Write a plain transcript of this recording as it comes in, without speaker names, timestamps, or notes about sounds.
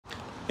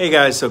Hey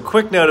guys, so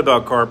quick note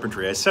about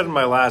carpentry. I said in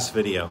my last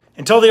video,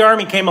 until the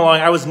Army came along,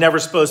 I was never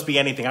supposed to be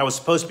anything. I was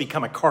supposed to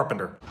become a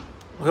carpenter.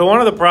 Well, one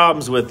of the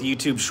problems with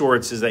YouTube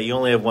Shorts is that you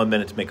only have 1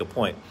 minute to make a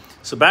point.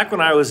 So back when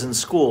I was in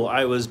school,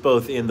 I was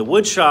both in the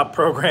woodshop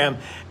program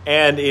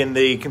and in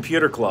the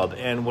computer club.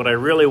 And what I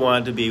really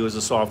wanted to be was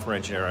a software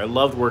engineer. I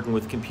loved working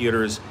with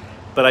computers,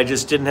 but I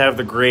just didn't have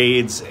the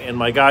grades. And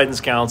my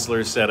guidance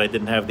counselor said I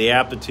didn't have the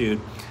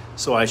aptitude,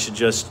 so I should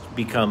just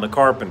become a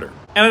carpenter.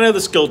 And I know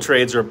the skilled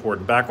trades are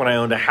important. Back when I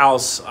owned a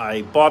house,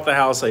 I bought the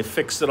house, I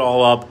fixed it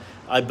all up.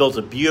 I built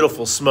a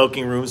beautiful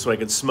smoking room so I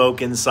could smoke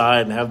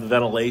inside and have the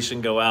ventilation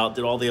go out,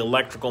 did all the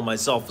electrical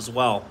myself as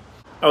well.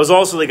 I was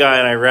also the guy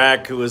in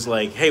Iraq who was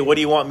like, hey, what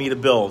do you want me to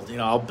build? You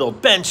know, I'll build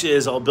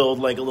benches, I'll build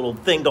like a little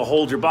thing to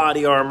hold your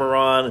body armor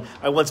on.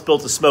 I once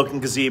built a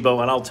smoking gazebo,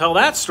 and I'll tell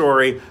that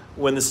story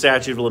when the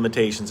statute of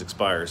limitations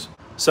expires.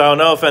 So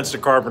no offense to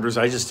carpenters,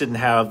 I just didn't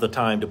have the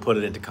time to put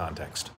it into context.